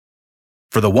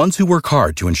For the ones who work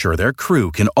hard to ensure their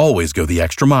crew can always go the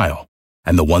extra mile,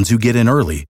 and the ones who get in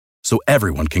early so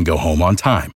everyone can go home on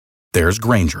time, there's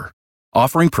Grainger,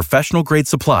 offering professional-grade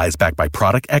supplies backed by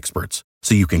product experts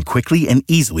so you can quickly and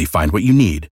easily find what you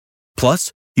need.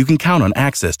 Plus, you can count on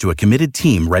access to a committed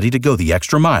team ready to go the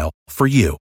extra mile for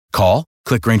you. Call,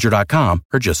 click Grainger.com,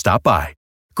 or just stop by.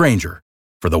 Grainger,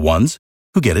 for the ones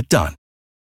who get it done.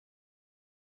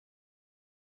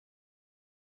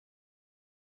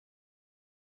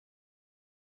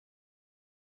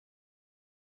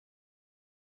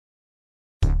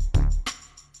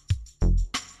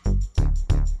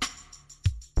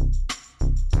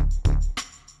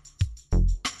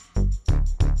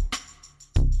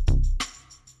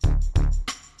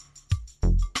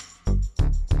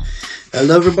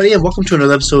 Hello, everybody, and welcome to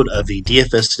another episode of the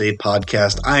DFS Today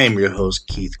podcast. I am your host,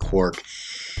 Keith Cork,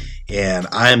 and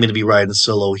I am going to be riding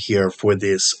solo here for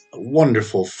this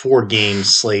wonderful 4-game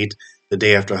slate the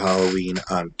day after Halloween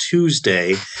on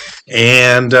Tuesday.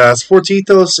 And Sports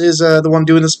Ethos is the one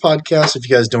doing this podcast. If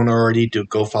you guys don't already,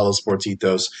 go follow Sports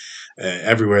Ethos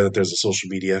everywhere that there's a social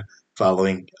media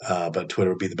following, but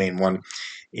Twitter would be the main one.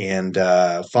 And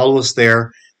follow us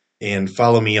there. And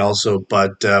follow me also.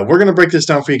 But we're going to break this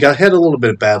down for you. I had a little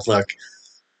bit of bad luck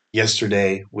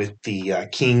yesterday with the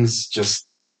Kings. Just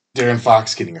Darren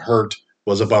Fox getting hurt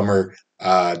was a bummer.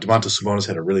 Domantas Sabonis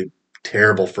had a really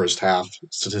terrible first half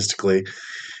statistically.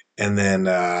 And then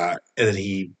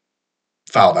he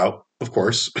fouled out, of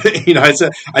course.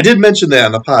 I did mention that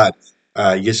on the pod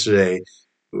yesterday.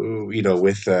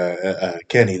 With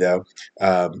Kenny though,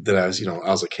 that I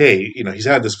was like, hey, he's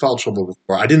had this foul trouble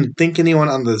before. I didn't think anyone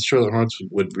on the Charlotte Hornets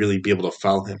would really be able to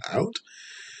foul him out,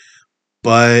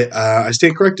 but I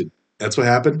stand corrected. That's what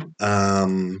happened.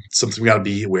 Something we got to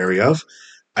be wary of.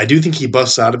 I do think he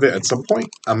busts out of it at some point.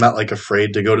 I'm not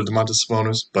afraid to go to Domantas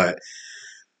Sabonis, but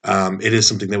it is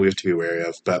something that we have to be wary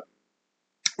of. But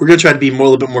we're going to try to be a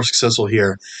little bit more successful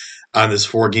here on this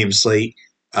 4-game slate.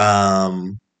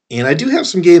 And I do have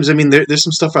some games. I mean, there's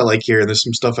some stuff I like here, and there's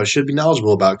some stuff I should be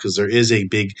knowledgeable about because there is a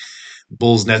big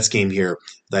Bulls-Nets game here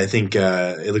that I think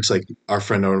it looks like our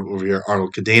friend over here,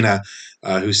 Arnold Cadena,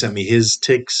 who sent me his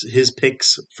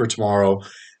picks for tomorrow.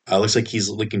 Looks like he's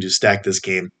looking to stack this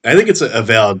game. I think it's a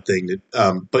valid thing,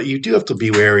 but you do have to be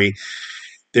wary.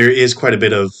 There is quite a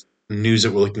bit of news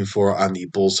that we're looking for on the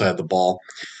Bulls side of the ball.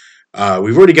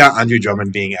 We've already got Andre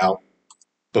Drummond being out.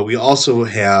 But we also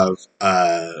have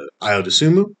Ayo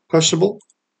Dosunmu, questionable.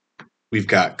 We've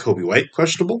got Kobe White,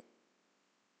 questionable.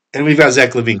 And we've got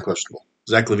Zach LaVine, questionable.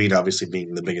 Zach LaVine obviously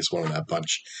being the biggest one in that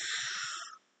bunch.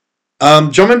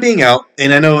 Drummond being out,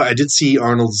 and I know I did see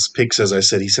Arnold's picks, as I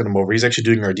said. He sent them over. He's actually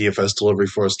doing our DFS delivery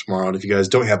for us tomorrow. And if you guys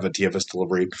don't have a DFS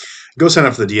delivery, go sign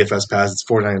up for the DFS pass. It's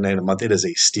 $4.99 a month. It is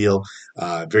a steal.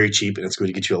 Very cheap, and it's going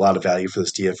to get you a lot of value for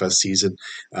this DFS season.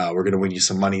 We're going to win you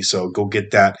some money, so go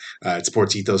get that at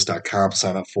sportsethos.com.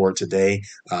 Sign up for it today.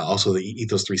 Also, the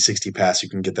Ethos 360 pass, you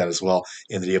can get that as well,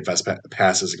 and the DFS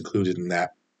pass is included in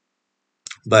that.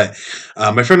 But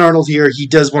my friend Arnold here, he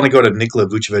does want to go to Nikola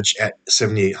Vucevic at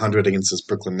 7,800 against this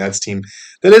Brooklyn Nets team.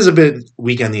 That is a bit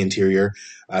weak on the interior.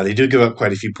 They do give up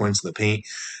quite a few points in the paint.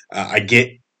 I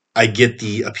get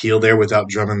the appeal there without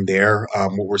Drummond there.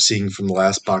 What we're seeing from the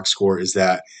last box score is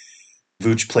that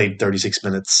Vuce played 36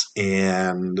 minutes,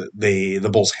 and the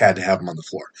Bulls had to have him on the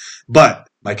floor. But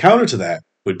my counter to that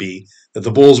would be that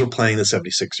the Bulls were playing the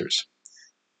 76ers.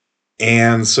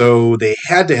 And so they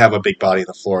had to have a big body on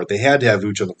the floor. They had to have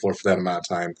Vuce on the floor for that amount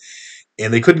of time.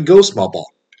 And they couldn't go small ball.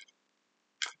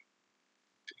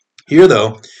 Here,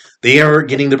 though, they are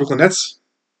getting the Brooklyn Nets,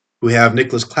 who have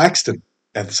Nicholas Claxton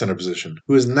at the center position,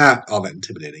 who is not all that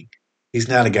intimidating. He's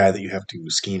not a guy that you have to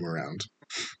scheme around.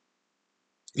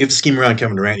 You have to scheme around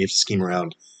Kevin Durant. You have to scheme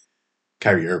around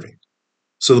Kyrie Irving.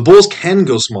 So the Bulls can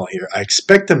go small here. I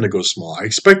expect them to go small. I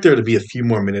expect there to be a few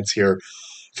more minutes here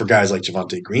for guys like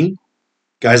Javonte Green,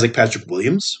 guys like Patrick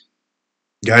Williams,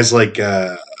 guys like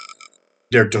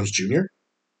Derek Jones Jr.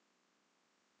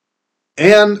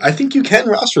 And I think you can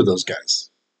roster those guys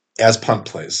as punt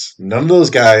plays. None of those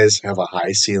guys have a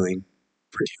high ceiling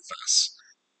for DFS.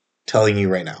 Telling you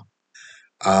right now.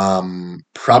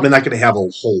 Probably not going to have a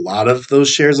whole lot of those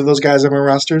shares of those guys on my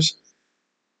rosters.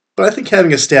 But I think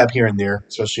having a stab here and there,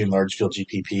 especially in large field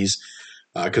GPPs,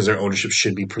 because their ownership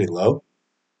should be pretty low,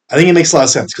 I think it makes a lot of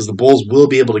sense because the Bulls will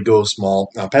be able to go small.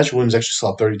 Now, Patrick Williams actually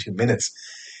saw 32 minutes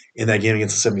in that game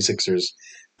against the 76ers.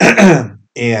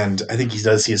 And I think he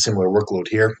does see a similar workload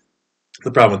here.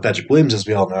 The problem with Patrick Williams, as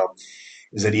we all know,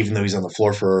 is that even though he's on the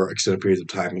floor for extended periods of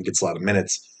time and gets a lot of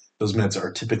minutes, those minutes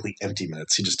are typically empty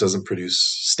minutes. He just doesn't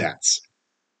produce stats,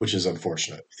 which is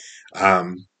unfortunate.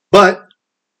 But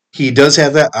he does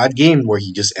have that odd game where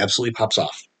he just absolutely pops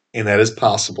off, and that is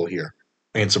possible here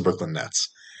against the Brooklyn Nets.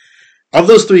 Of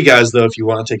those three guys, though, if you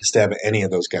want to take a stab at any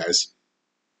of those guys,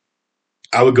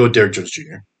 I would go Derrick Jones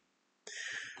Jr.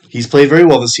 He's played very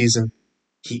well this season.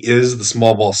 He is the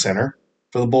small ball center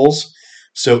for the Bulls.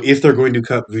 So if they're going to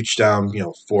cut Vooch down,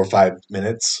 4 or 5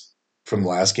 minutes from the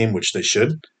last game, which they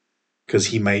should, because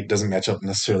he doesn't match up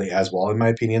necessarily as well, in my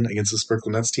opinion, against the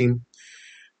Brooklyn Nets team.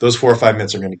 Those 4 or 5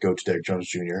 minutes are going to go to Derrick Jones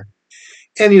Jr.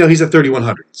 And, he's at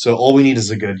 3,100. So all we need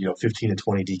is a good, 15 to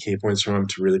 20 DK points from him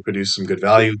to really produce some good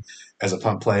value as a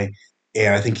punt play.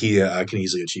 And I think he can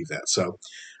easily achieve that. So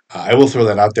I will throw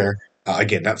that out there.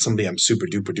 Again, not somebody I'm super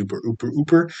duper duper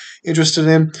ooper interested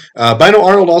in. But I know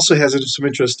Arnold also has some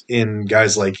interest in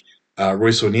guys like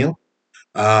Royce O'Neal.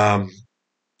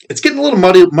 It's getting a little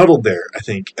muddled there, I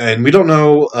think. And we don't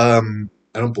know, I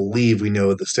don't believe we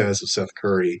know the status of Seth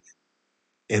Curry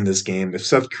in this game. If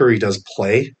Seth Curry does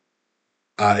play,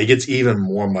 it gets even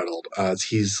more muddled.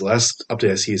 He's last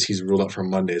update I see is he's ruled out for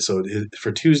Monday. So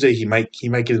for Tuesday, he might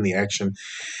get in the action.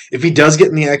 If he does get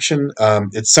in the action,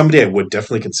 it's somebody I would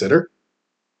definitely consider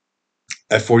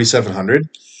at 4,700.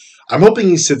 I'm hoping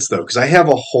he sits though, because I have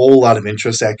a whole lot of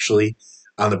interest actually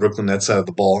on the Brooklyn Nets side of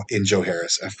the ball in Joe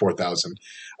Harris at 4,000.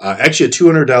 Actually, a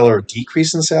 $200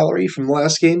 decrease in salary from the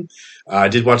last game. I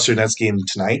did watch their Nets game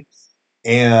tonight,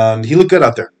 and he looked good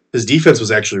out there. His defense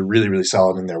was actually really, really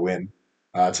solid in their win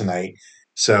tonight.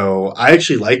 So I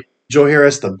actually like Joe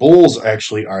Harris. The Bulls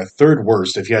actually are third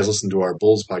worst. If you guys listen to our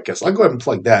Bulls podcast, I'll go ahead and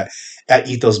plug that at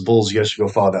Ethos Bulls. You guys should go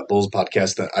follow that Bulls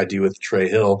podcast that I do with Trey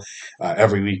Hill.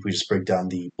 Every week we just break down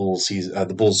the Bulls season,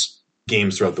 the Bulls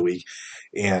games throughout the week.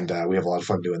 And we have a lot of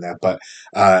fun doing that. But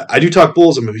I do talk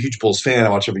Bulls. I'm a huge Bulls fan. I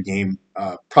watch every game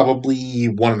probably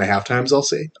 1.5 times, I'll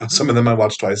say. Some of them I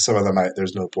watch twice. Some of them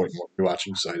there's no point in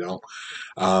watching, so I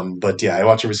don't. But yeah, I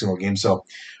watch every single game. So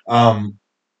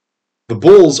the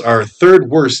Bulls are third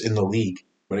worst in the league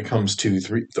when it comes to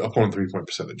opponent three-point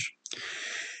percentage.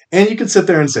 And you could sit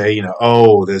there and say,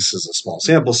 this is a small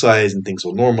sample size and things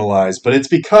will normalize. But it's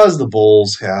because the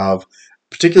Bulls have,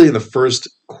 particularly in the first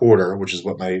quarter, which is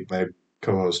what my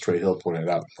co-host Trey Hill pointed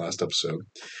out in the last episode,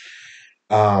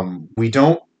 we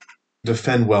don't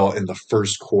defend well in the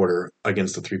first quarter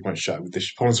against the three-point shot. The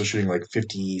opponents are shooting like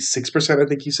 56%, I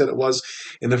think he said it was,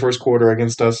 in the first quarter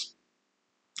against us.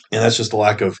 And that's just a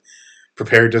lack of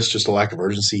preparedness, just a lack of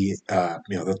urgency. That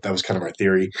was kind of our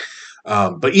theory.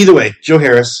 But either way, Joe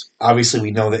Harris, obviously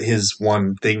we know that his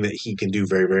one thing that he can do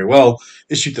very, very well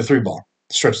is shoot the three ball,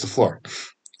 stretch the floor.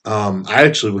 I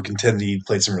actually would contend that he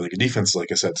played some really good defense,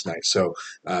 like I said tonight. So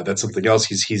that's something else.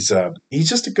 He's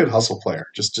just a good hustle player.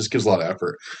 Just gives a lot of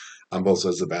effort on both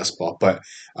sides of the basketball. But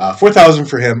 4,000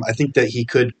 for him. I think that he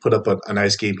could put up a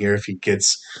nice game here if he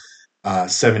gets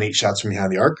 7-8 shots from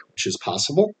behind the arc, which is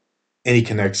possible, and he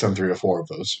connects on 3 or 4 of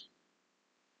those.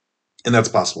 And that's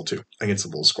possible too against the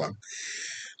Bulls squad.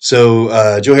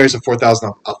 So Joe Harris at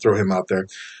 4,000. I'll throw him out there.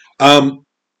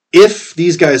 If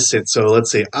these guys sit, so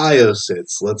let's say Io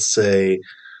sits, let's say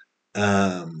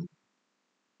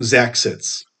Zach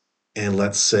sits, and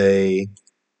let's say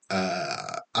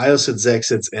Io sits, Zach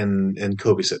sits, and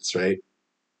Kobe sits, right?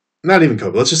 Not even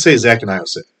Kobe. Let's just say Zach and Io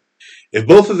sit. If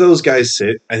both of those guys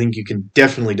sit, I think you can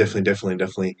definitely go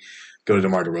to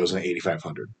DeMar DeRozan at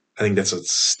 8,500. I think that's a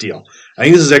steal. I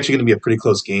think this is actually going to be a pretty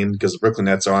close game because the Brooklyn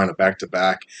Nets are on a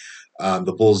back-to-back.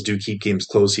 The Bulls do keep games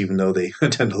close, even though they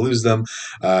tend to lose them.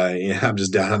 I'm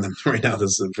just down on them right now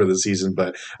for the season,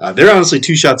 but they're honestly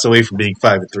 2 shots away from being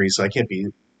 5-3, so I can't be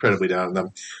incredibly down on them.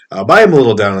 But I'm a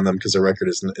little down on them because their record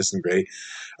isn't great.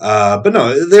 But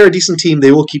no, they're a decent team.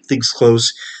 They will keep things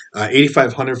close.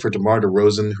 8,500 for DeMar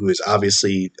DeRozan, who is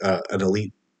obviously an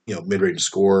elite, mid-range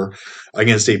scorer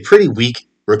against a pretty weak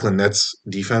Brooklyn Nets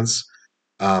defense.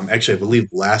 Actually, I believe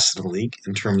last in the league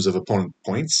in terms of opponent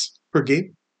points per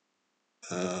game.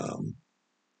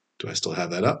 Do I still have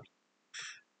that up?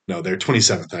 No, they're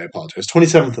 27th. I apologize.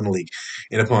 27th in the league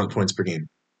in opponent points per game.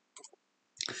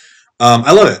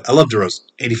 I love it. I love DeRozan.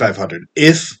 8,500.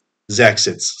 If Zach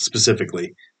sits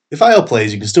specifically. If IO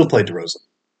plays, you can still play DeRozan.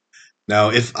 Now,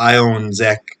 if IO and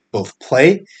Zach both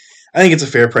play, I think it's a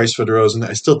fair price for DeRozan.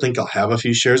 I still think I'll have a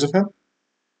few shares of him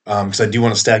because I do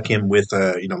want to stack him with,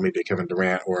 maybe a Kevin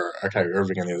Durant or a Kyrie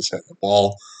Irving on the other side of the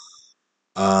ball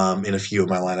in a few of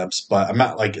my lineups. But I'm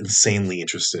not insanely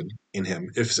interested in him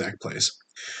if Zach plays.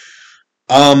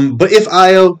 But if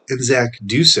Io and Zach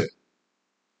do sit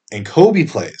and Kobe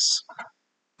plays,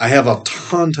 I have a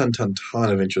ton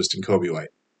of interest in Kobe White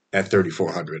at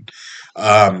 3,400.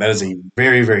 That is a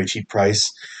very, very cheap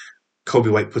price. Kobe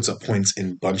White puts up points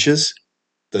in bunches.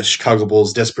 The Chicago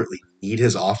Bulls desperately need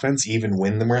his offense, even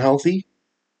when we're healthy.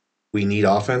 we need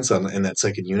offense in that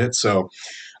second unit. So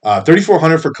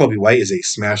 3,400 for Kobe White is a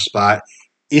smash spot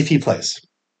if he plays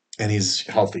and he's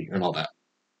healthy and all that.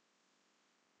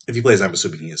 If he plays, I'm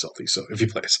assuming he is healthy. So if he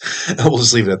plays, we'll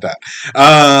just leave it at that.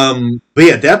 But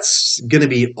yeah, that's going to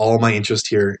be all my interest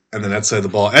here on the net side of the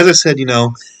ball. As I said,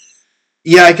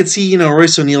 yeah, I could see,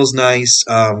 Royce O'Neal's nice.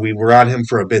 We were on him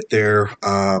for a bit there.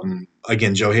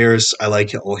 Again, Joe Harris, I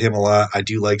like him a lot. I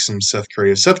do like some Seth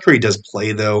Curry. If Seth Curry does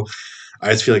play, though,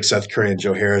 I just feel like Seth Curry and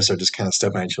Joe Harris are just kind of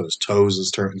stepping on each other's toes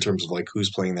in terms of like who's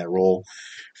playing that role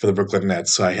for the Brooklyn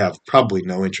Nets. So I have probably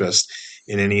no interest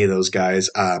in any of those guys.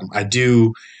 I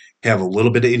do have a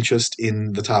little bit of interest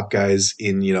in the top guys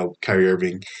in Kyrie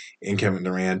Irving and Kevin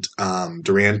Durant.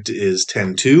 Durant is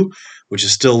 10-2, which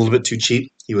is still a little bit too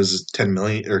cheap. He was 10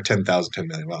 million or 10,000, 10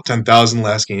 million. Wow, 10,000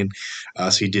 last game.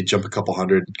 So he did jump a couple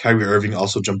hundred. Kyrie Irving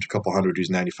also jumped a couple hundred. He was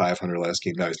 9,500 last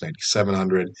game. Now he's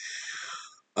 9,700.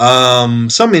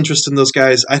 Some interest in those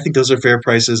guys. I think those are fair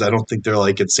prices. I don't think they're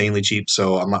like insanely cheap,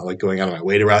 so I'm not like going out of my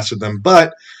way to roster them.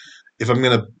 But if I'm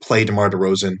gonna play DeMar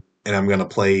DeRozan and I'm gonna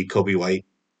play Kobe White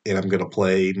and I'm gonna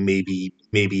play maybe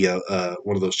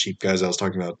one of those cheap guys I was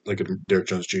talking about, like a Derrick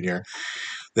Jones Jr.,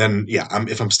 then yeah,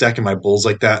 if I'm stacking my bulls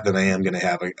like that, then I am gonna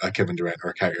have a Kevin Durant or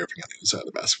a Kyrie Irving on the other side of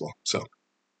the basketball. So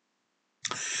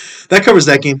that covers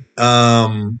that game.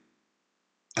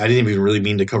 I didn't even really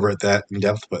mean to cover it that in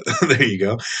depth, but there you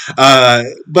go.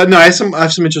 But no, I have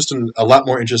some interest in a lot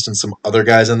more interest in some other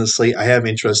guys on the slate. I have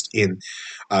interest in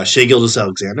Shai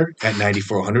Gilgeous-Alexander at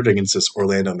 9,400 against this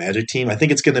Orlando Magic team. I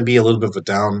think it's going to be a little bit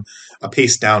of a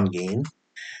pace down game.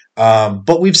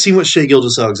 But we've seen what Shai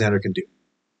Gilgeous-Alexander can do.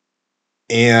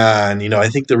 And, I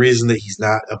think the reason that he's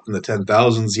not up in the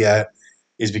 10,000s yet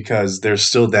is because there's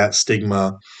still that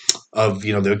stigma of,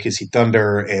 the OKC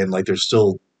Thunder, and like there's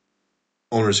still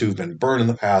owners who've been burned in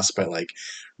the past by like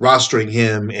rostering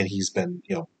him, and he's been,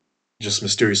 just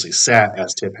mysteriously sat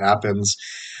as tip happens.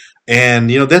 And,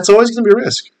 that's always going to be a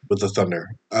risk with the Thunder.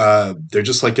 They're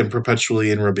just like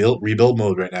perpetually in rebuild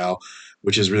mode right now,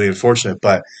 which is really unfortunate.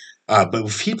 But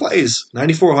if he plays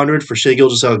 9,400 for Shai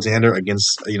Gilgeous-Alexander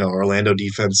against, Orlando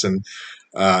defense and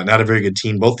not a very good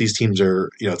team, both these teams are,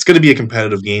 it's going to be a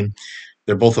competitive game.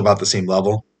 They're both about the same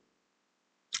level.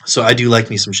 So I do like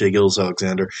me some Shai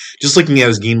Gilgeous-Alexander. Just looking at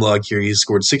his game log here, he's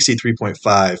scored 63.5,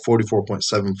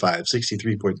 44.75,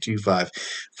 63.25,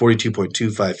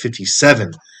 42.25,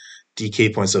 57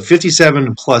 DK points. So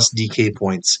 57 plus DK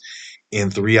points in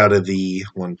 3 out of the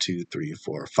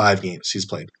 5 games he's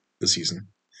played this season.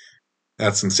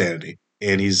 That's insanity.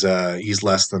 And he's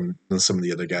less than some of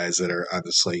the other guys that are on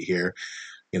the slate here.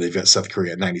 They've got Seth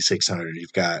Curry at 9,600.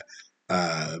 You've got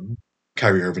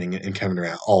Kyrie Irving and Kevin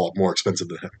Durant, all more expensive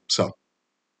than him. So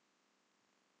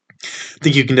I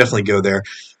think you can definitely go there.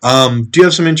 Do you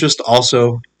have some interest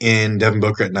also in Devin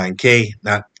Booker at 9K?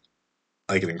 Not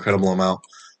like an incredible amount.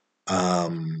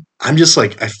 I'm just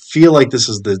like, I feel like this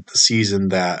is the season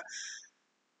that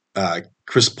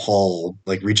Chris Paul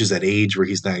like reaches that age where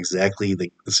he's not exactly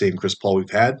the same Chris Paul we've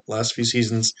had the last few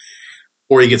seasons,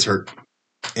 or he gets hurt.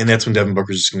 And that's when Devin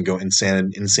Booker's just going to go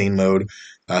insane mode.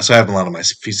 So I have a lot of my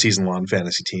season-long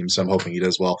fantasy teams, so I'm hoping he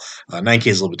does well. 9K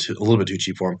is a little bit too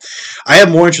cheap for him. I have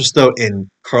more interest, though, in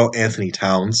Karl Anthony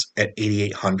Towns at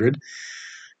 8,800,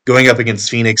 going up against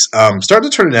Phoenix. Starting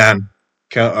to turn it on,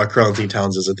 Karl Anthony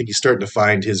Towns is. I think he's starting to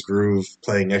find his groove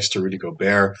playing next to Rudy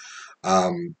Gobert.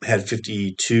 Had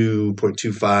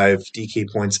 52.25 DK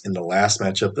points in the last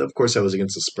matchup. Of course, that was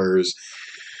against the Spurs.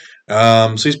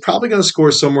 So he's probably going to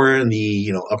score somewhere in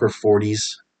the upper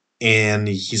 40s, and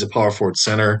he's a power forward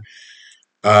center.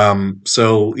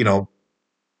 So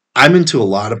I'm into a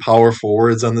lot of power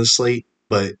forwards on this slate,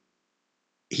 but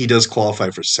he does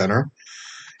qualify for center,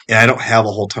 and I don't have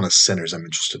a whole ton of centers I'm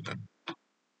interested in.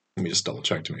 Let me just double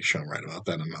check to make sure I'm right about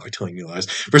that. I'm not like telling you lies.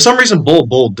 For some reason,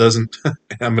 Bull doesn't.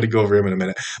 I'm going to go over him in a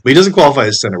minute, but he doesn't qualify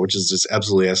as center, which is just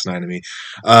absolutely asinine to me.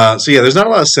 So yeah, there's not a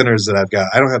lot of centers that I've got.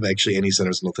 I don't have actually any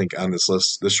centers, I don't think, on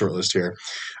this short list here,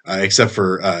 except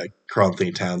for Karl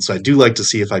Anthony Towns. So I do like to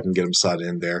see if I can get him slotted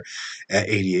in there at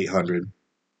 8,800.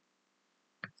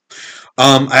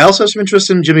 I also have some interest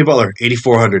in Jimmy Butler,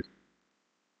 8,400.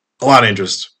 A lot of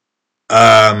interest.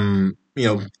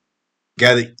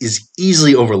 Guy that is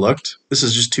easily overlooked. This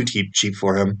is just too cheap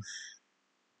for him.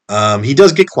 He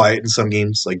does get quiet in some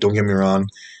games. Like, don't get me wrong.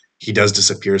 He does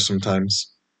disappear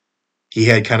sometimes. He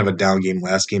had kind of a down game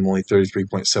last game, only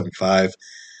 33.75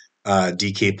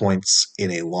 DK points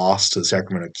in a loss to the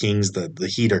Sacramento Kings.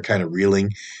 The Heat are kind of reeling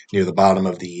near the bottom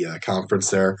of the conference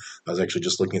there. I was actually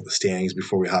just looking at the standings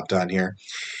before we hopped on here.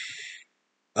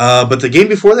 But the game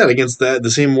before that against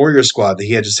the same Warrior squad,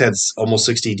 he had just had almost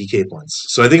 60 DK points.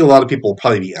 So I think a lot of people will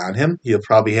probably be on him. He'll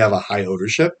probably have a high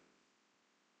ownership.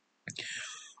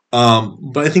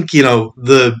 But I think,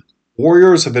 the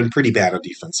Warriors have been pretty bad on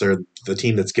defense. They're the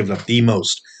team that's given up the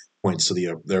most points to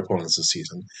their opponents this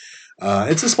season.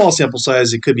 It's a small sample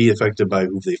size. It could be affected by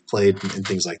who they've played and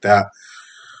things like that.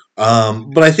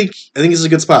 But I think this is a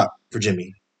good spot for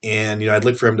Jimmy. And, I'd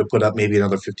look for him to put up maybe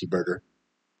another 50 burger,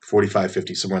 45,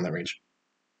 50, somewhere in that range.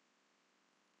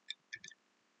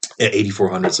 At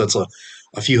 8,400. So that's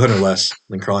a few hundred less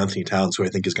than Karl Anthony Towns, who I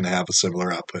think is going to have a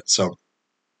similar output. So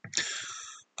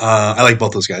I like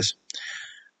both those guys.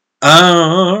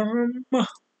 Um,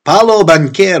 Paulo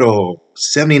Banquero,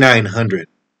 7,900.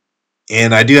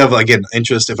 And I do have, again,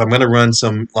 interest if I'm going to run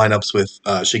some lineups with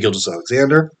Shai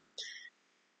Gilgeous-Alexander.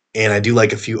 And I do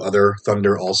like a few other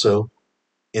Thunder also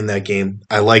in that game.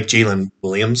 I like Jalen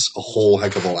Williams a whole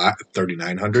heck of a lot at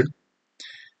 3,900.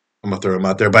 I'm going to throw him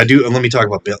out there. But I do, and let me talk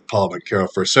about Paulo Banquero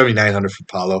first. 7,900 for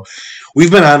Paulo.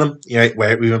 We've been on him.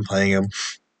 Right? We've been playing him.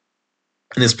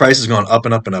 And his price has gone up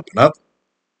and up and up and up.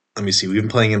 Let me see. We've been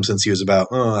playing him since he was about,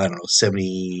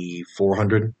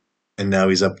 7,400. And now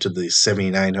he's up to the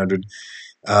 7,900,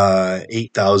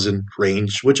 8,000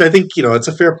 range, which I think, it's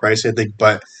a fair price, I think.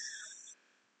 But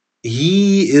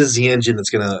he is the engine that's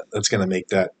gonna make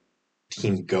that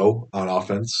team go on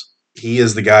offense. He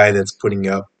is the guy that's putting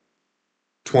up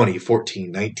 20,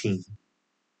 14, 19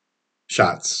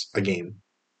 shots a game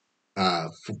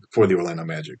for the Orlando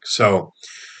Magic. So,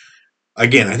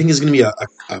 again, I think it's going to be a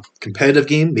competitive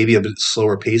game, maybe a bit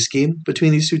slower paced game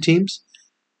between these two teams,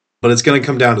 but it's going to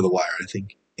come down to the wire, I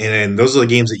think. And those are the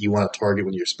games that you want to target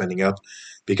when you're spending up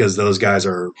because those guys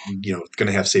are, going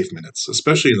to have safe minutes,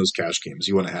 especially in those cash games.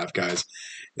 You want to have guys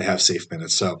that have safe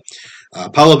minutes. So,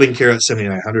 Paulo Banquero at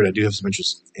 7,900. I do have some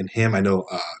interest in him. I know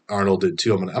Arnold did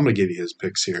too. I'm gonna give you his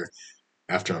picks here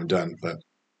after I'm done, but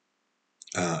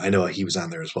I know he was on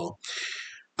there as well.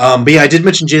 But yeah, I did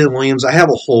mention Jalen Williams. I have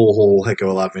a whole heck of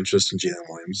a lot of interest in Jalen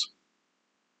Williams,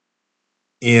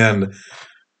 and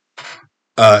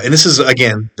this is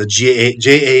again the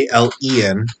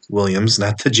Jalen Williams,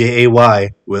 not the Jay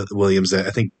Williams that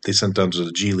I think they sent down to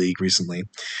the G League recently.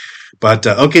 But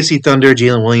OKC Thunder,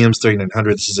 Jalen Williams,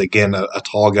 3,900. This is, again, a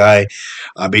tall guy,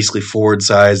 basically forward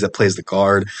size that plays the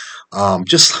guard. I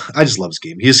just love his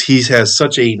game. He has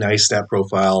such a nice stat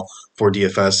profile for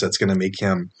DFS that's going to make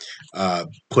him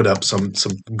put up some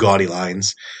gaudy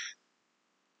lines.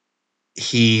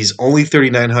 He's only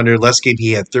 3,900. Last game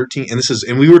he had 13, and I was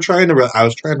trying to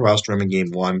roster him in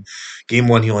game one. Game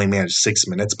one he only managed 6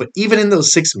 minutes, but even in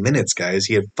those 6 minutes, guys,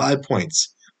 he had 5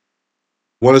 points,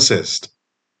 1 assist,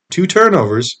 2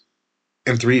 turnovers,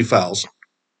 and 3 fouls.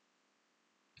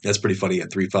 That's pretty funny. He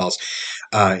had 3 fouls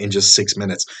in just 6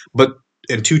 minutes,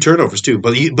 and 2 turnovers too.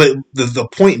 But the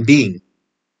point being,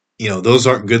 those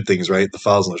aren't good things, right? The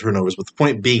fouls and the turnovers. But the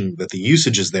point being that the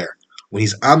usage is there. When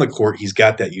he's on the court, he's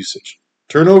got that usage.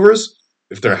 Turnovers,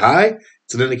 if they're high,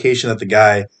 it's an indication that the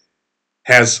guy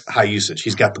has high usage.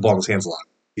 He's got the ball in his hands a lot.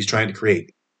 He's trying to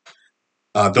create.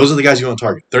 Those are the guys you want to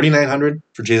target. 3,900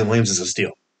 for Jalen Williams is a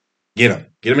steal. Get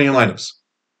him in your lineups.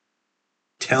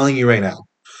 Telling you right now.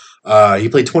 He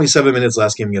played 27 minutes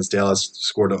last game against Dallas,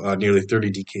 scored nearly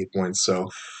 30 DK points. So,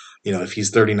 if he's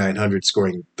 3,900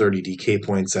 scoring 30 DK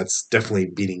points, that's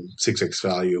definitely beating 6x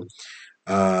value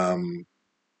by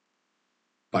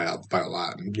a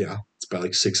lot. Yeah, it's by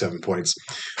like 6-7 points.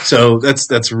 So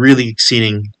that's really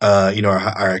exceeding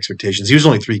our expectations. He was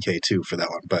only 3K too for that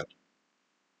one, but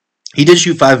he did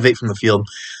shoot 5 of 8 from the field.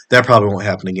 That probably won't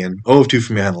happen again. 0 of 2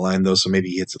 from behind the line though, so maybe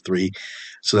he hits a 3.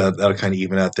 So that'll kind of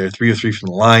even out there. 3 of 3 from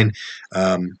the line.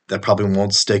 That probably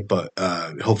won't stick, but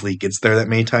hopefully he gets there that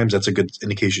many times. That's a good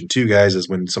indication too, guys, is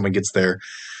when someone gets there,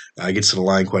 gets to the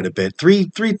line quite a bit. Three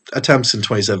attempts in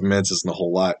 27 minutes isn't a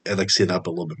whole lot. I'd like to see it up a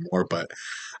little bit more, but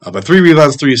 3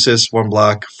 rebounds, 3 assists, 1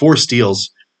 block, 4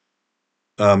 steals.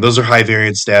 Those are high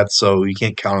variance stats, so you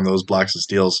can't count on those blocks and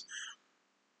steals.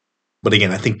 But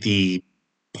again, I think the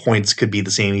points could be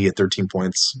the same. He had 13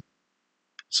 points.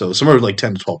 So somewhere like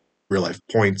 10 to 12 real life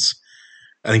points.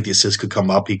 I think the assists could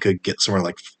come up. He could get somewhere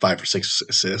like 5 or 6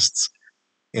 assists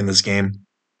in this game.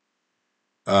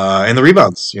 And the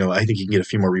rebounds, I think he can get a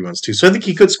few more rebounds too. So I think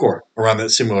he could score around that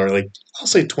similar, like I'll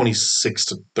say 26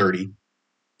 to 30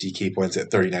 DK points at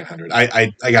 3,900.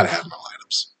 I got to have him in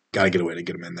lineups. Got to get a way to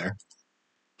get him in there.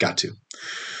 Got to.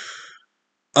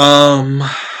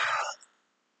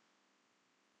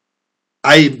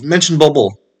 I mentioned Bol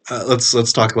Bol.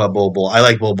 Let's talk about Bol Bol. I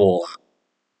like Bol Bol a lot.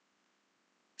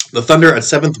 The Thunder at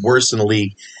 7th worst in the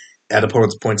league at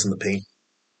opponents' points in the paint.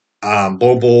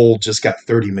 Bol just got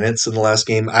 30 minutes in the last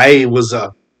game. I was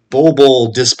a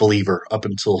Bol disbeliever up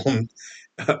until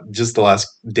just the last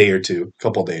day or two,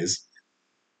 couple days.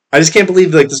 I just can't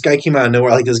believe like this guy came out of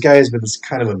nowhere. Like this guy has been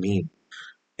kind of a meme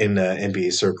in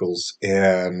NBA circles,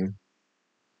 and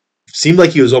seemed like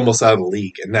he was almost out of the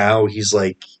league, and now he's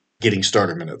like getting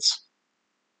starter minutes.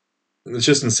 It's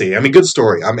just insane. I mean, good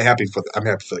story. I'm happy for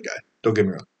the guy. Don't get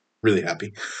me wrong, really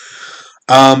happy.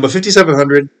 But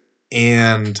 5,700,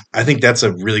 and I think that's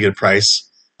a really good price.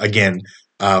 Again,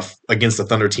 against the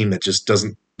Thunder team that just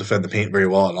doesn't defend the paint very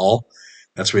well at all.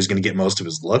 That's where he's going to get most of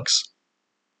his looks.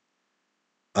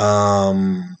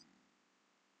 Um,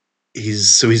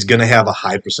 he's going to have a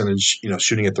high percentage,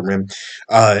 shooting at the rim.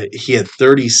 He had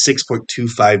 36.25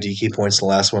 DK points in the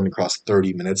last one across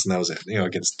 30 minutes, and that was it,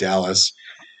 against Dallas.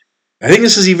 I think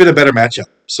this is even a better matchup.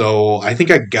 So I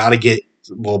think I got to get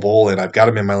Bol, and I've got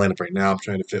him in my lineup right now. I'm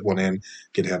trying to fit one in.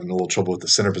 Having a little trouble with the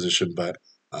center position, but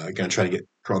going to try to get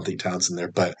Karl-Anthony Towns in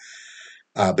there. But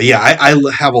yeah, I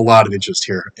have a lot of interest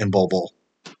here in Bol.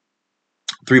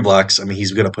 3 blocks. I mean,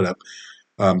 he's going to put up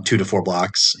 2 to 4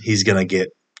 blocks. He's going to get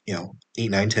 8,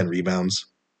 9, 10 rebounds.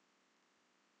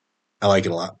 I like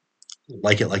it a lot.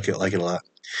 Like it a lot.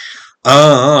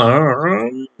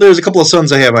 There's a couple of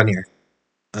Suns I have on here.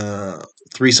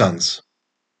 3 Suns.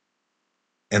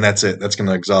 And that's it. That's going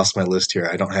to exhaust my list here.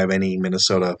 I don't have any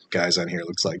Minnesota guys on here, it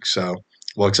looks like. So,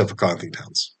 well, except for Karl-Anthony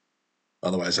Towns.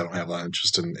 Otherwise, I don't have a lot of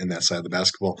interest in that side of the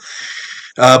basketball.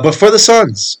 But for the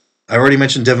Suns, I already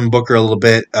mentioned Devin Booker a little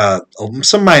bit.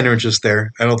 Some minor interest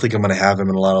there. I don't think I'm going to have him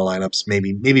in a lot of lineups.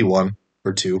 Maybe 1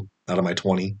 or 2 out of my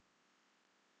 20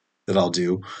 that I'll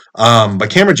do. But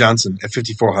Cameron Johnson at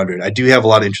 5,400, I do have a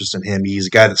lot of interest in him. He's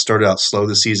a guy that started out slow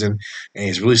this season, and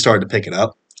he's really started to pick it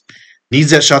up.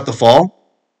 Needs that shot to fall.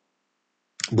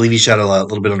 I believe he shot a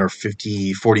little bit under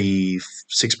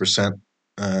 46%.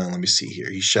 Let me see here.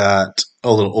 He shot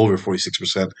a little over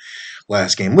 46%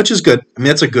 last game, which is good. I mean,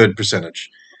 that's a good percentage.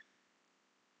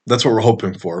 That's what we're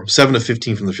hoping for. 7 of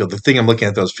 15 from the field. The thing I'm looking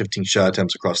at, though, is 15 shot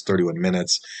attempts across 31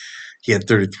 minutes. He had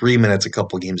 33 minutes a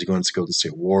couple of games ago against the Golden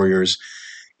State Warriors,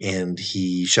 and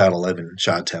he shot 11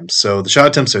 shot attempts. So the shot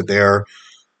attempts are there.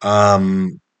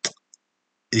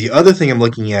 The other thing I'm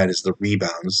looking at is the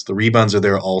rebounds. The rebounds are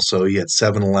there also. He had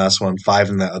 7 in the last one, 5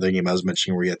 in that other game I was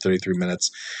mentioning where he had 33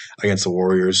 minutes against the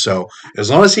Warriors. So as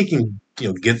long as he can,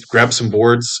 grab some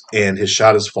boards and his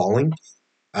shot is falling,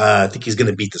 I think he's going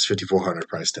to beat this 5,400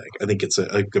 price tag. I think it's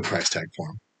a good price tag for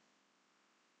him.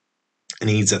 And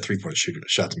he needs that 3-point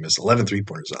shot to miss. 11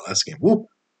 3-pointers that last game. Woo!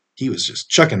 He was just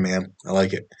chucking, man. I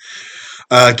like it.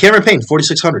 Cameron Payne,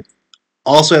 4,600.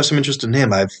 Also have some interest in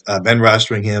him. I've been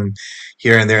rostering him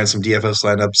here and there in some DFS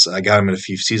lineups. I got him in a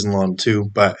few season long too,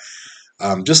 but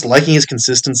just liking his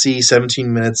consistency.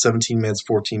 17 minutes, 14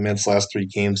 minutes, last 3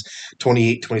 games,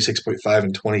 28, 26.5,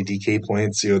 and 20 DK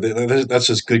points. That's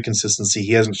just good consistency.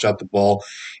 He hasn't shot the ball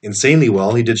insanely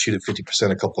well. He did shoot at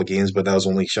 50% a couple of games, but that was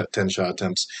only 10 shot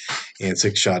attempts and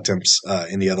 6 shot attempts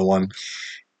in the other one.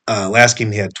 Last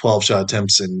game, he had 12 shot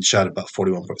attempts and shot about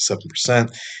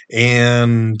 41.7%.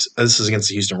 And this is against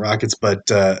the Houston Rockets, but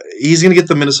he's going to get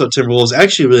the Minnesota Timberwolves. I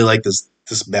actually really like this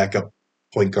backup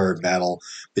point guard battle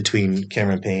between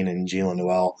Cameron Payne and Jalen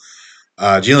Noel.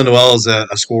 Jalen Noel is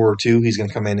a scorer, too. He's going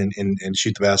to come in and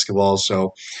shoot the basketball,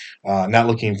 so not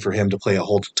looking for him to play a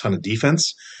whole ton of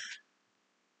defense.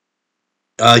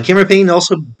 Cameron Payne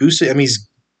also boosted. I mean, he's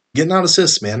getting out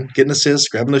assists, man. Getting assists,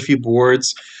 grabbing a few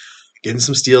boards, getting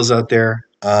some steals out there.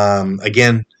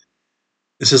 Again,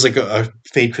 this is like a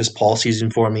fade Chris Paul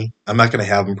season for me. I'm not going to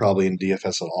have him probably in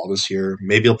DFS at all this year.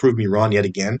 Maybe he'll prove me wrong yet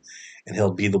again, and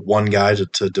he'll be the one guy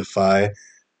to defy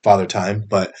Father Time.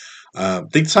 But I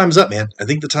think the time's up, man. I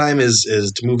think the time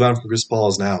is to move on from Chris Paul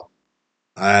is now.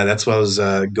 That's what I was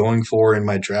going for in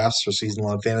my drafts for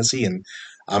season-long fantasy, and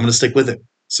I'm going to stick with it.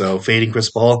 So fading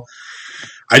Chris Paul.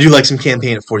 I do like some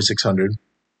campaign at 4,600.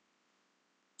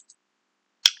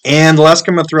 And the last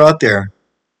guy I'm going to throw out there,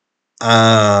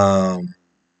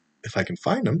 if I can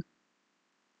find him,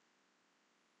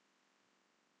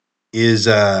 is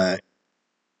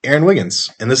Aaron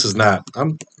Wiggins. And this is not,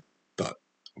 thought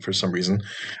for some reason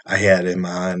I had him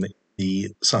on the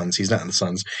Suns. He's not in the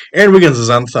Suns. Aaron Wiggins is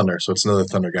on Thunder, so it's another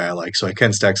Thunder guy I like. So I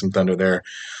can stack some Thunder there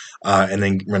and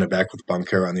then run it back with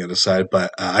Bumker on the other side.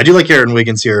 But I do like Aaron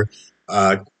Wiggins here.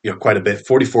 Quite a bit.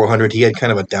 4,400. He had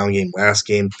kind of a down game last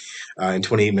game. In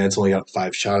 28 minutes, only got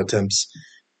 5 shot attempts.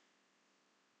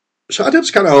 Shot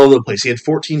attempts kind of all over the place. He had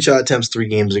 14 shot attempts 3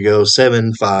 games ago,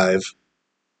 7, 5.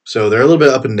 So they're a little bit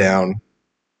up and down.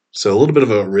 So a little bit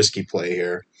of a risky play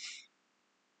here.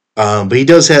 But he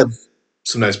does have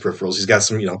some nice peripherals. He's got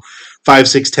some, 5,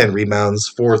 6, 10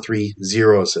 rebounds, 4, 3,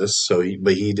 0 assists.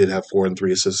 But he did have 4 and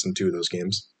 3 assists in 2 of those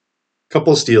games.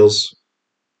 Couple of steals.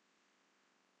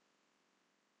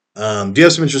 Do you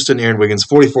have some interest in Aaron Wiggins?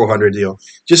 4,400 deal,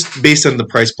 just based on the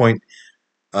price point.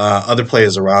 Other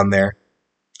players around there.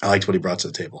 I liked what he brought to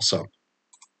the table, so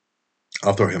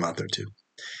I'll throw him out there too.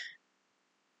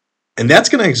 And that's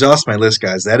going to exhaust my list,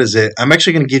 guys. That is it. I'm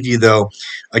actually going to give you, though,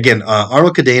 again,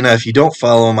 Arnold Cadena. If you don't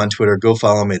follow him on Twitter, go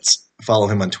follow him. Follow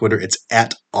him on Twitter. It's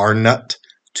at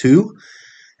Arnut2.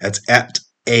 That's at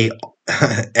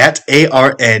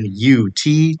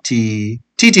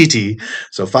ARNUTTTTT.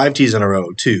 So 5 T's in a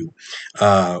row, 2.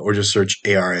 Or just search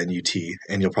ARNUT,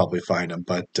 and you'll probably find him.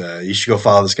 But you should go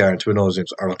follow this guy on Twitter. His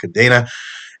name's Arnold Cadena,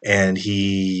 and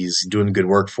he's doing good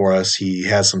work for us. He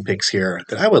has some picks here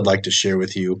that I would like to share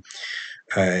with you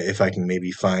if I can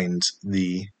maybe find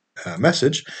the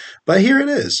message. But here it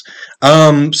is.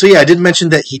 So yeah, I did mention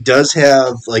that he does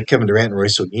have like Kevin Durant and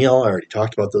Royce O'Neal. I already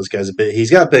talked about those guys a bit. He's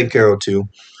got Ben Caro too.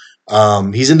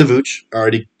 He's into Vooch. I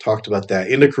already talked about that.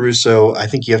 Into Caruso, I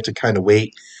think you have to kind of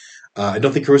wait. I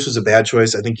don't think Caruso's a bad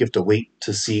choice. I think you have to wait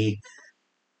to see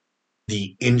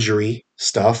the injury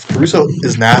stuff. Caruso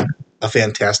is not a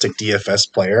fantastic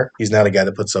DFS player. He's not a guy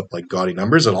that puts up like gaudy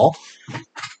numbers at all.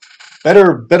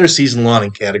 Better season long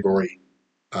and category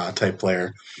type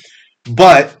player.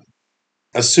 But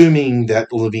assuming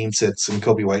that Levine sits and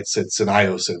Kobe White sits and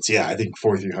Io sits, yeah, I think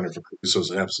 4,300 for Caruso is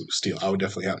an absolute steal. I would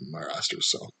definitely have him in my roster.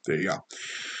 So there you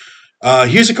go.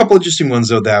 Here's a couple interesting ones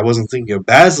though that I wasn't thinking of.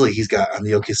 Basley, he's got on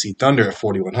the OKC Thunder at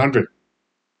 4,100.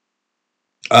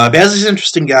 Basley's an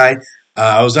interesting guy.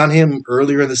 I was on him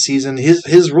earlier in the season.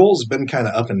 His role's been kind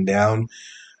of up and down.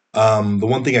 The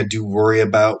one thing I do worry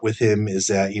about with him is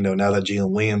that, now that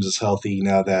Jalen Williams is healthy,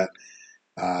 now that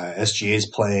SGA is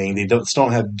playing, they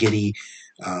don't have Giddey.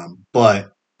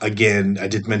 But again, I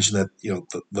did mention that,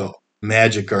 the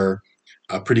Magic are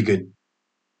a pretty good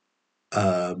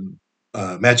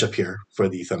matchup here for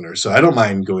the Thunder. So I don't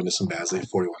mind going to some Basley at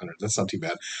 4,100. That's not too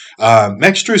bad.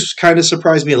 Max Strus kind of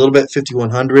surprised me a little bit,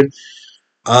 5,100.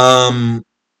 I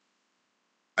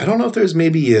don't know if there's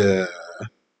maybe a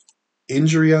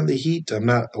injury on the Heat I'm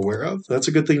not aware of. That's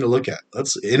a good thing to look at.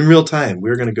 In real time,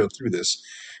 we're going to go through this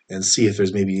and see if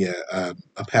there's maybe a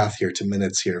path here to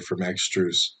minutes here for Max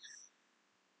Strus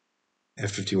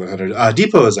at 5,100.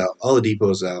 Depot is out. All the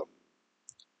Depot is out.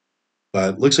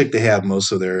 But looks like they have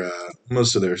most of their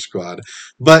squad.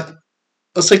 But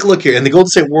let's take a look here. And the Golden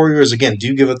State Warriors, again,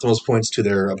 do give up the most points to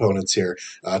their opponents here.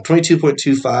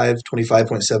 22.25,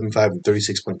 25.75, and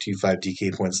 36.25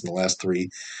 DK points in the last 3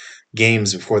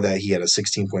 games. Before that, he had a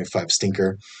 16.5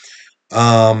 stinker.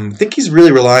 I think he's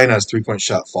really relying on his 3-point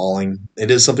shot falling.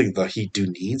 It is something the Heat do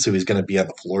need, so he's going to be on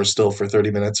the floor still for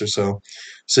 30 minutes or so.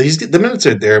 So the minutes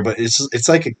are there, but it's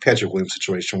like a Patrick Williams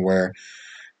situation where,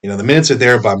 the minutes are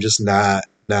there, but I'm just not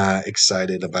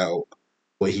excited about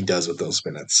what he does with those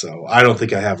minutes. So I don't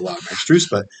think I have a lot of Max Strus,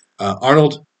 but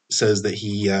Arnold says that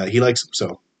he likes him.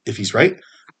 So if he's right,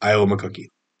 I owe him a cookie.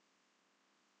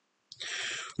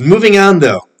 Moving on,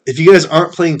 though. If you guys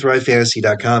aren't playing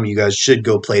ThriveFantasy.com, you guys should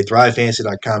go play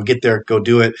ThriveFantasy.com. Get there, go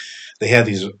do it. They have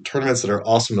these tournaments that are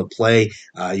awesome to play.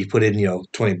 You put in, $20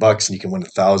 and you can win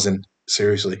 1,000.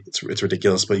 Seriously, it's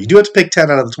ridiculous. But you do have to pick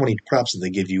 10 out of the 20 props that they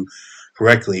give you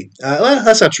correctly. Well,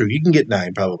 that's not true. You can get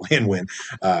 9 probably and win.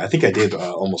 I think I did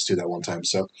almost do that one time.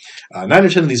 So 9 or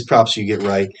 10 of these props you get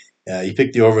right. You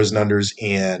pick the overs and unders,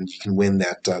 and you can win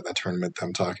that tournament that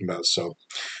I'm talking about. So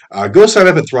go sign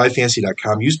up at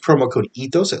ThriveFantasy.com. Use promo code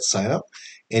ETHOS at sign up,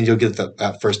 and you'll get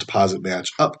that first deposit match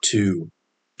up to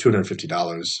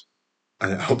 $250.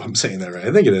 I hope I'm saying that right.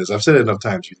 I think it is. I've said it enough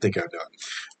times you think I know it.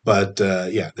 But,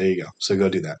 yeah, there you go. So go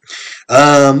do that.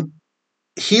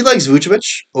 He likes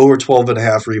Vucevic over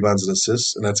 12.5 rebounds and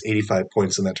assists, and that's 85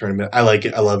 points in that tournament. I like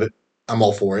it. I love it. I'm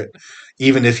all for it.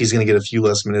 Even if he's going to get a few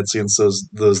less minutes against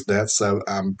those nets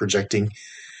I'm projecting,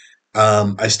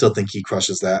 I still think he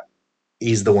crushes that.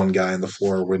 He's the one guy on the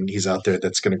floor when he's out there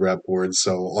that's going to grab boards.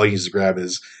 So all he needs to grab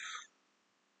is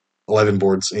 11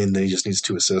 boards, and then he just needs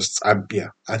 2 assists. I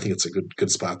think it's a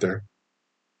good spot there.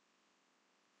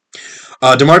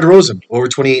 DeMar DeRozan, over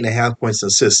 28.5 points and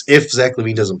assists. If Zach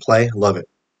LaVine doesn't play, love it.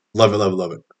 Love it, love it,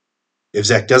 love it. If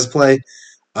Zach does play,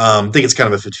 I think it's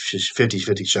kind of a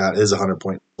 50-50 shot. It is a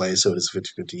 100-point play, so it is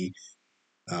 50-50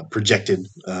 projected,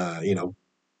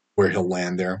 where he'll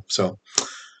land there. So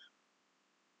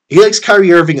he likes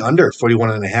Kyrie Irving under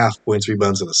 41.5 points,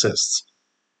 rebounds, and assists.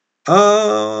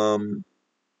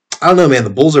 I don't know, man. The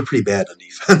Bulls are pretty bad on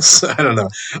defense. I don't know.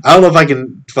 I don't know if I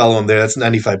can follow him there. That's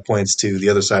 95 points to the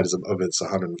other side of it's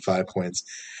 105 points.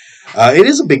 It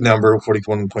is a big number,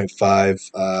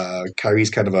 41.5. Kyrie's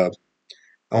kind of I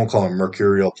won't call him a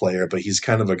mercurial player, but he's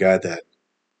kind of a guy that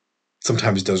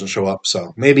sometimes doesn't show up.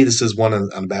 So maybe this is one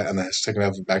on the second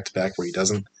half of back-to-back where he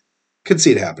doesn't. Could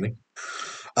see it happening.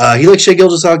 He likes Shai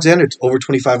Gilgeous-Alexander over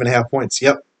 25.5 points.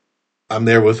 Yep, I'm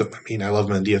there with him. I mean, I love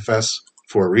him in DFS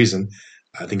for a reason.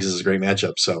 I think this is a great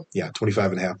matchup. So, yeah,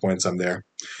 25.5 points, I'm there.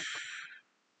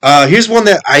 Here's one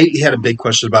that I had a big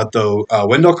question about, though.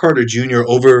 Wendell Carter Jr.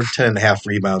 over 10.5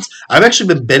 rebounds. I've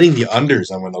actually been betting the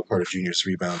unders on Wendell Carter Jr.'s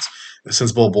rebounds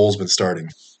since Bol Bol's been starting.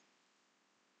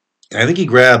 And I think he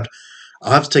grabbed,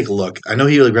 I'll have to take a look. I know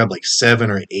he really grabbed like 7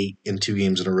 or 8 in 2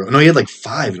 games in a row. No, he had like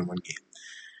 5 in one game.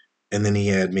 And then he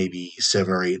had maybe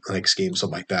 7 or 8 the next game,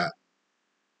 something like that.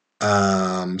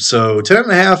 So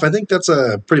 10.5, I think that's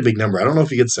a pretty big number. I don't know if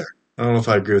he gets there. I don't know if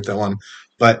I agree with that one.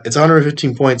 But it's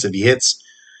 115 points if he hits.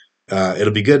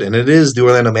 It'll be good. And it is the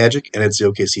Orlando Magic, and it's the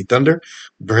OKC Thunder.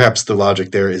 Perhaps the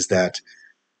logic there is that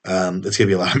it's going to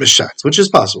be a lot of missed shots, which is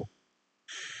possible.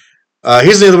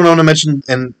 Here's the other one I want to mention,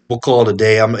 and we'll call it a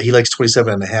day. He likes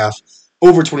 27.5,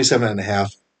 over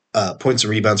 27.5 points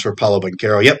and rebounds for Paulo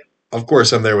Banchero. Yep, of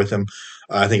course I'm there with him.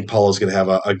 I think Paulo's going to have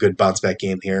a good bounce-back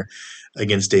game here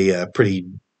against a pretty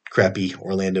crappy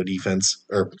Orlando defense,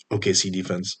 or OKC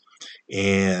defense.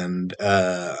 And,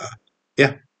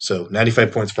 yeah, so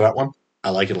 95 points for that one. I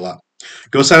like it a lot.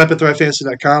 Go sign up at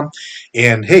thrivefantasy.com,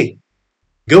 and, hey,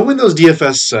 go win those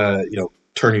DFS,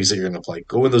 tourneys that you're going to play.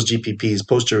 Go win those GPPs,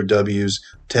 post your Ws,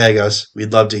 tag us.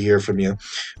 We'd love to hear from you.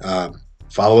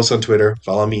 Follow us on Twitter.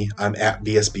 Follow me. I'm at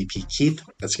BSBP Keith.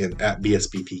 That's again at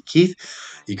BSBP Keith.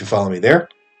 You can follow me there.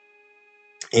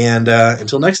 And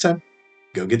until next time,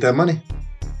 go get that money.